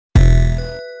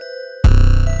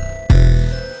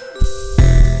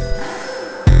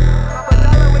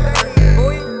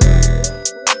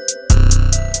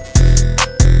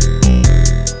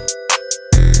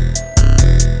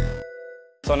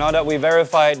now that we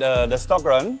verified the stock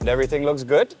run, everything looks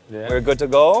good. Yeah. We're good to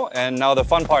go. And now the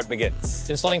fun part begins.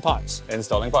 Installing parts.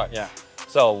 Installing parts. Yeah.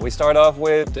 So we start off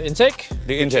with the intake.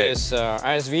 The intake is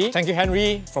RSV. Thank you,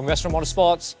 Henry, from Western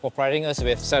Motorsports, for providing us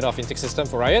with a set of intake system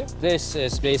for Ryan. This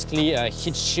is basically a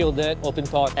heat-shielded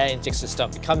open-port air intake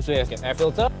system. It comes with an air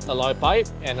filter, a alloy pipe,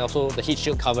 and also the heat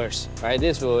shield covers. Right,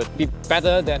 this will be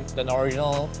better than the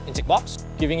original intake box,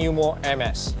 giving you more air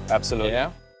mass. Absolutely.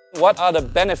 Yeah. What are the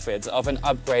benefits of an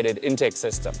upgraded intake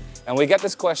system? And we get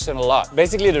this question a lot.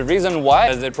 Basically, the reason why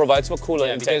is it provides for cooler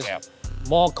intake air.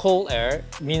 More cold air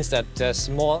means that there's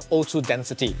more O2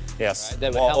 density. Yes,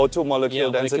 right? more O2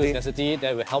 molecule density.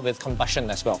 That will help with combustion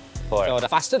as well. Correct. So the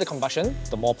faster the combustion,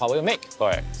 the more power you make.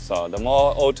 Correct. So the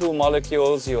more O2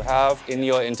 molecules you have in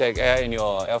your intake air, in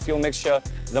your air fuel mixture,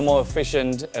 the more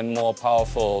efficient and more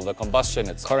powerful the combustion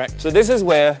is. Correct. So this is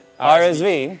where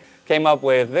RSV came up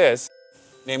with this,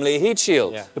 namely heat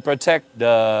shield, to protect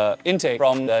the intake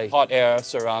from the hot air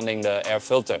surrounding the air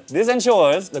filter. This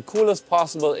ensures the coolest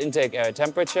possible intake air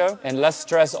temperature and less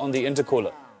stress on the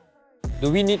intercooler. Do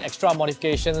we need extra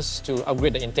modifications to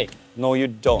upgrade the intake? No, you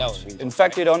don't. No, in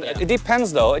fact, you don't. Yeah. It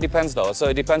depends though. So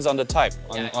it depends on the type,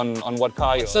 on what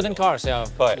car you're. Certain cars,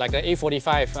 like the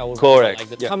A45,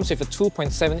 Correct. Comes with a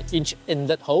 2.7-inch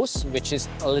inlet hose, which is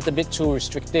a little bit too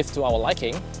restrictive to our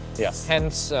liking. Yes.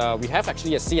 Hence, we have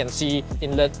actually a CNC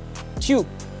inlet tube,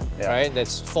 right?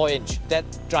 That's 4-inch. That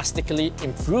drastically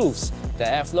improves the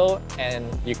airflow, and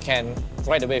you can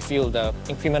right away feel the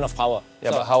increment of power. Yeah,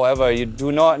 but however, you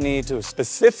do not need to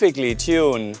specifically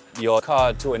tune your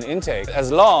car to an intake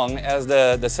as long as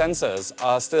the sensors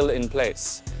are still in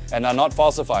place and are not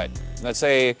falsified. Let's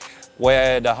say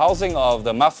where the housing of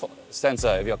the muff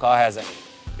sensor, if your car has it,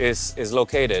 is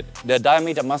located, the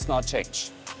diameter must not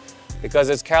change, because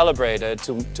it's calibrated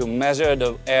to measure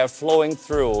the air flowing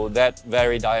through that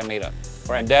very diameter.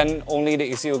 And then only the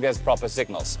ECU gets proper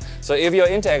signals. So if your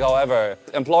intake, however,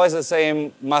 employs the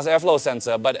same mass airflow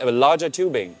sensor but a larger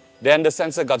tubing, then the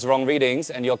sensor gets wrong readings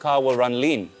and your car will run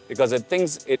lean because it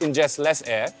thinks it ingests less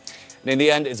air. And in the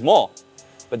end, it's more,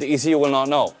 but the ECU will not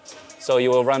know. So you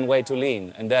will run way too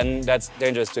lean, and then that's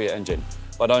dangerous to your engine.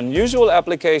 But on usual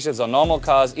applications, on normal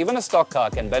cars, even a stock car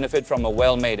can benefit from a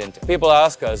well-made intake. People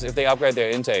ask us if they upgrade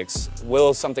their intakes,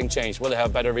 will something change? Will they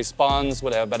have better response? Will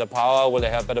they have better power? Will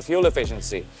they have better fuel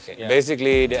efficiency? Yeah.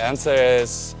 Basically, the answer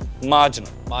is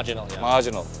marginal. Marginal, yeah.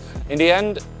 Marginal. In the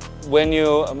end, when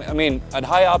you, at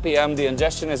high RPM, the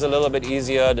ingestion is a little bit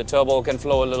easier, the turbo can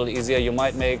flow a little easier. You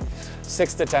might make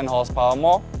 6 to 10 horsepower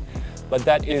more. But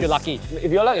that is, if you're lucky.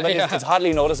 If you're lucky, but it's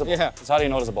hardly noticeable. Yeah. It's hardly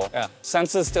noticeable. Yeah.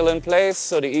 Sensors still in place,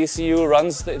 so the ECU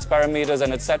runs its parameters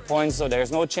and its set points, so there's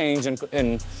no change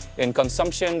in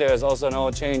consumption. There's also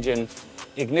no change in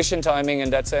ignition timing in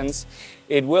that sense.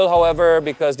 It will, however,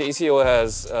 because the ECU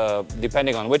has,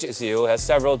 depending on which ECU, has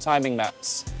several timing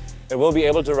maps. It will be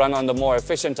able to run on the more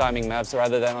efficient timing maps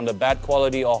rather than on the bad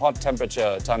quality or hot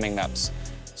temperature timing maps.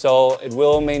 So it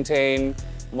will maintain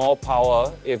more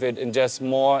power if it ingests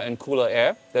more and cooler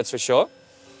air, that's for sure.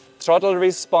 Throttle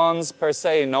response per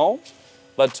se, no,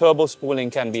 but turbo spooling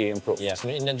can be improved. Yes,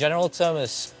 in the general term,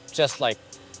 it's just like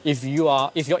if your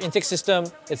intake system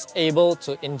is able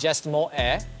to ingest more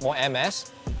air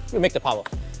mass, you make the power.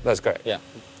 That's correct. Yeah,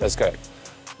 that's correct.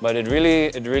 But it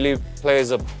really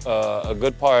plays a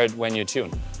good part when you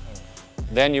tune.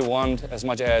 Then you want as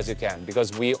much air as you can,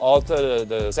 because we alter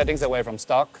the settings away from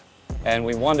stock, and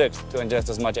we want it to ingest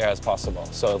as much air as possible.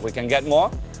 So if we can get more,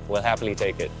 we'll happily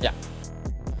take it. Yeah.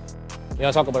 You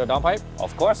want to talk about the downpipe?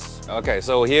 Of course. Okay,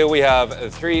 so here we have a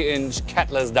 3-inch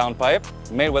Catless downpipe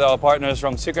made with our partners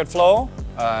from SecretFlow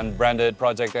and branded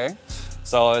Project'A.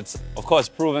 So it's, of course,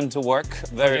 proven to work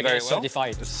very well.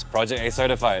 Certified. It's Project'A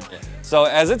certified. Yeah. So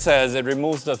as it says, it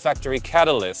removes the factory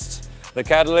catalyst. The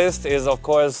catalyst is, of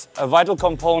course, a vital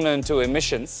component to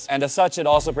emissions, and as such, it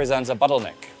also presents a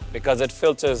bottleneck, because it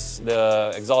filters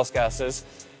the exhaust gases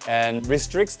and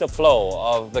restricts the flow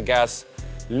of the gas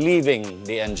leaving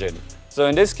the engine. So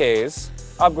in this case,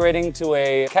 upgrading to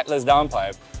a Catless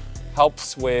downpipe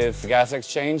helps with gas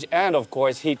exchange and, of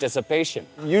course, heat dissipation.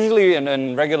 Usually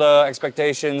in regular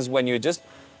expectations, when you just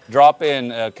drop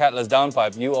in a Catless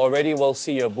downpipe, you already will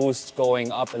see your boost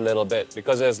going up a little bit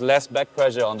because there's less back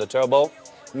pressure on the turbo,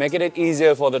 making it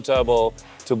easier for the turbo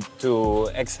to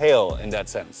exhale in that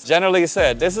sense. Generally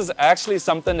said, this is actually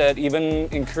something that even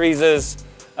increases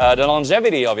the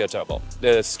longevity of your turbo.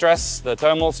 The stress, the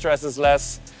thermal stress is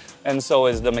less, and so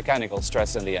is the mechanical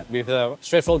stress in the end. With the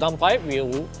SecretFlow downpipe, we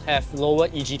will have lower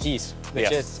EGTs,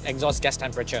 which is exhaust gas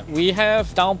temperature. We have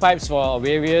downpipes for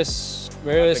various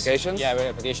various applications. Yeah,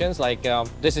 various applications. Like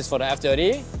this is for the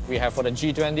F30. We have for the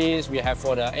G20s. We have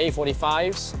for the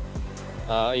A45s.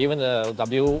 Even the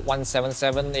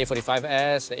W177,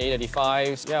 A45S, the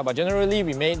A35s. Yeah, but generally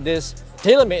we made this,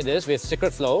 tailor-made this with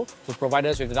SecretFlow to provide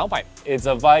us with the downpipe. It's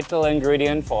a vital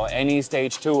ingredient for any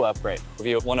stage 2 upgrade. If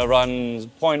you want to run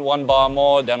 0.1 bar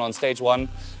more than on stage 1,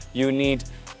 you need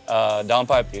a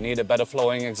downpipe, you need a better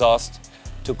flowing exhaust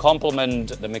to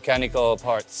complement the mechanical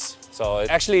parts. So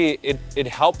actually it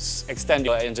helps extend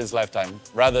your engine's lifetime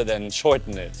rather than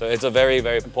shorten it. So it's a very,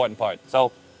 very important part.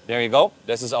 So there you go.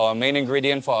 This is our main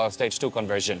ingredient for our stage 2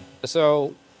 conversion.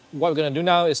 So what we're going to do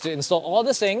now is to install all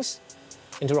these things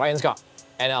into Ryan's car.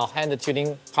 And I'll hand the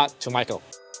tuning part to Michael.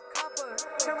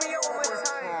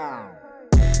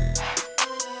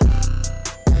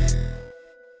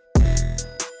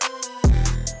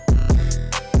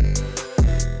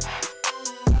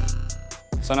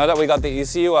 So now that we got the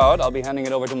ECU out, I'll be handing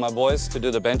it over to my boys to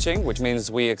do the benching, which means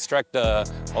we extract the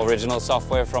original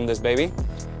software from this baby.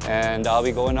 And I'll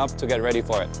be going up to get ready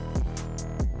for it.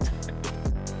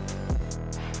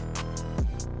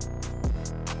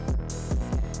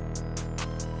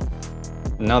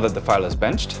 Now that the file is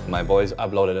benched, my boys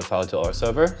uploaded a file to our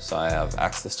server, so I have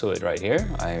access to it right here.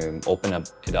 I open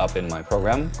it up in my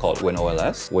program called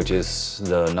WinOLS, which is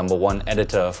the #1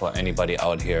 editor for anybody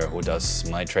out here who does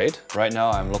my trade. Right now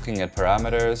I'm looking at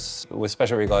parameters with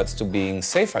special regards to being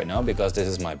safe right now because this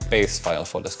is my base file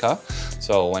for this car.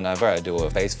 So whenever I do a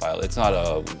base file, it's not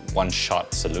a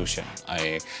one-shot solution.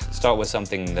 I start with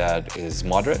something that is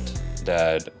moderate,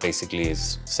 that basically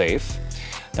is safe.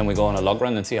 Then we go on a log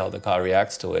run and see how the car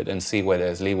reacts to it and see where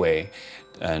there's leeway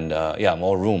and yeah,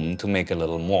 more room to make a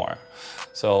little more.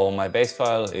 So my base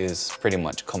file is pretty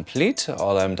much complete.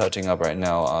 All I'm touching up right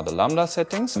now are the lambda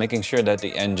settings, making sure that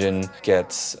the engine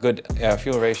gets good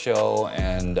air-fuel ratio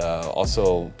and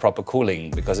also proper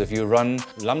cooling. Because if you run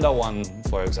lambda 1,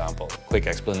 for example, quick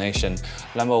explanation,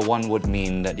 lambda 1 would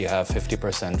mean that you have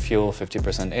 50% fuel,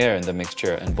 50% air in the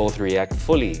mixture and both react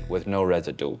fully with no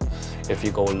residue. If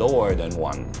you go lower than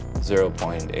 1,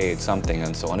 0.8 something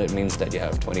and so on, it means that you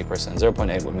have 20%.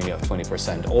 0.8 would mean you have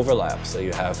 20% overlap, so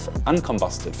you have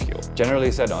uncombusted fuel.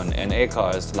 Generally said on NA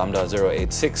cars, lambda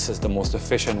 0.86 is the most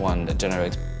efficient one that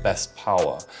generates best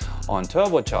power. On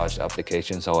turbocharged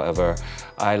applications, however,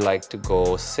 I like to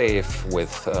go safe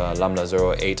with lambda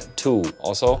 0.82.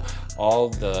 Also, all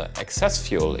the excess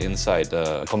fuel inside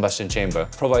the combustion chamber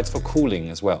provides for cooling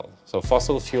as well. So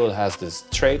fossil fuel has this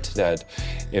trait that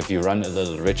if you run a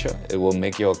little richer, it will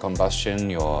make your combustion,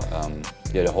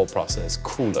 the whole process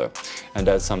cooler. And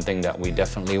that's something that we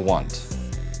definitely want.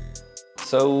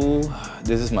 So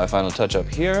this is my final touch up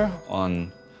here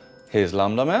on his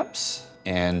lambda maps.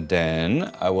 And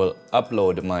then I will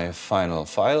upload my final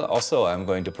file. Also, I'm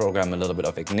going to program a little bit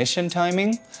of ignition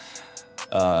timing.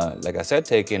 Like I said,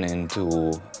 taking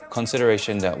into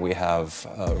consideration that we have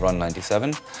run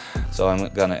 97. So I'm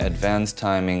gonna advance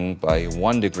timing by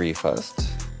 1 degree first,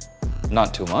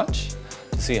 not too much,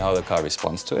 to see how the car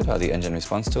responds to it, how the engine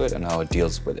responds to it, and how it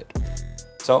deals with it.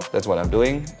 So that's what I'm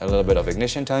doing, a little bit of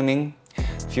ignition timing,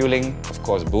 fueling, of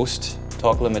course boost,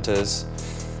 torque limiters,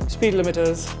 speed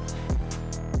limiters,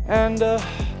 and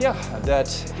yeah, that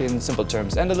in simple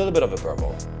terms, and a little bit of a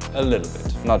turbo. A little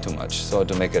bit, not too much, so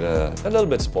to make it a little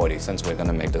bit sporty, since we're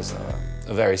gonna make this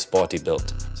a very sporty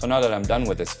build. So now that I'm done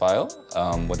with this file,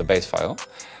 with the base file,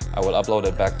 I will upload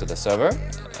it back to the server,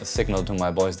 signal to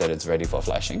my boys that it's ready for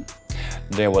flashing.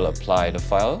 They will apply the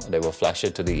file, they will flash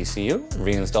it to the ECU,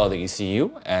 reinstall the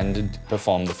ECU, and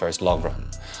perform the first log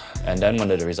run. And then when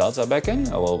the results are back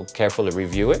in, I will carefully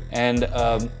review it, and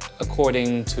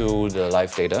according to the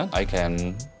live data, I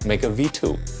can make a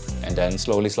V2. And then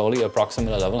slowly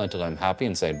approximate a level until I'm happy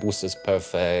and say boost is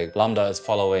perfect, lambda is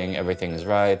following, everything is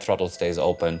right, throttle stays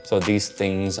open. So these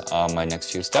things are my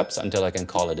next few steps until I can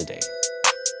call it a day.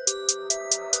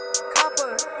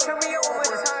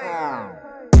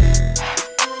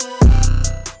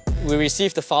 We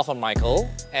received the file from Michael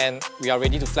and we are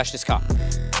ready to flash this car.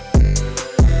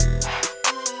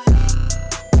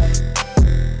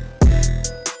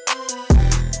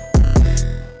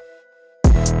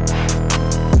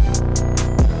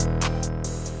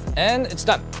 And it's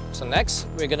done. So next,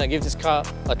 we're gonna give this car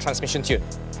a transmission tune.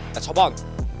 Let's hop on.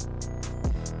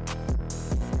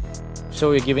 So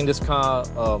we're giving this car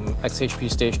XHP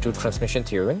Stage 2 transmission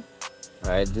tune.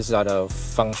 Right, these are the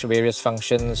various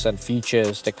functions and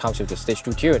features that comes with the Stage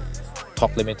 2 tune.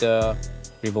 Torque limiter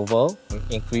removal,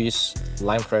 increase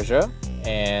line pressure,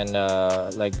 and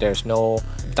like there's no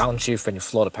downshift when you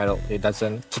floor the pedal. It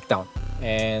doesn't kick down.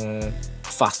 And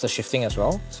faster shifting as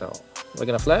well. So we're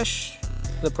gonna flash.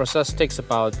 The process takes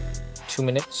about 2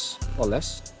 minutes or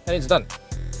less, and it's done.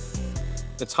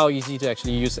 That's how easy to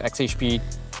actually use XHP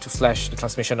to flash the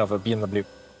transmission of a BMW.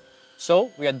 So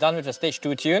we are done with the stage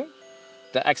 2 tune,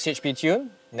 the XHP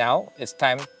tune. Now it's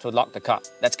time to lock the car.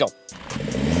 Let's go.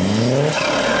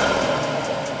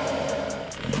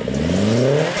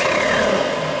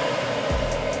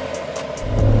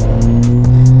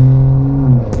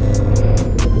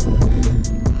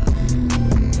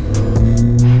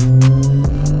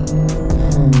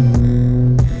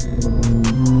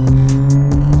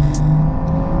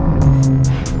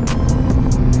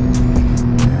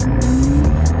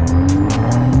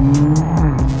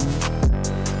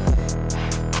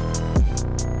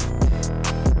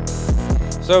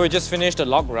 So we just finished the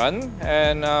log run,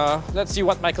 and let's see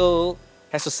what Michael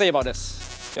has to say about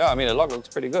this. Yeah, I mean, the lock looks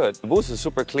pretty good. The boost is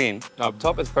super clean. Up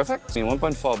top is perfect. I mean,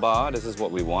 1.4 bar, this is what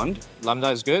we want. Lambda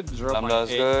is good.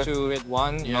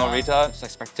 0.8281. No retard. As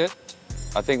expected.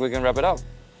 I think we can wrap it up.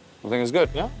 I think it's good.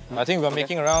 Yeah, I think we're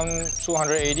making around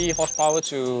 280 horsepower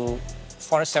to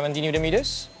 470 Newton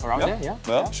meters. Around there, yeah.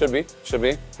 Well, should be.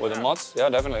 With the mods, yeah,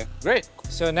 definitely. Great.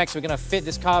 So next we're gonna fit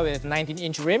this car with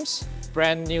 19-inch rims,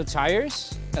 brand new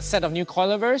tires, a set of new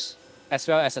coilovers, as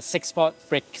well as a 6-spot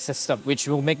brake system, which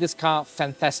will make this car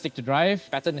fantastic to drive,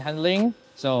 better in handling.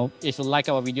 So if you like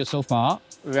our video so far,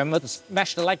 remember to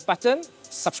smash the like button,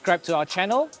 subscribe to our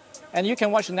channel, and you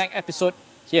can watch the next episode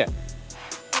here.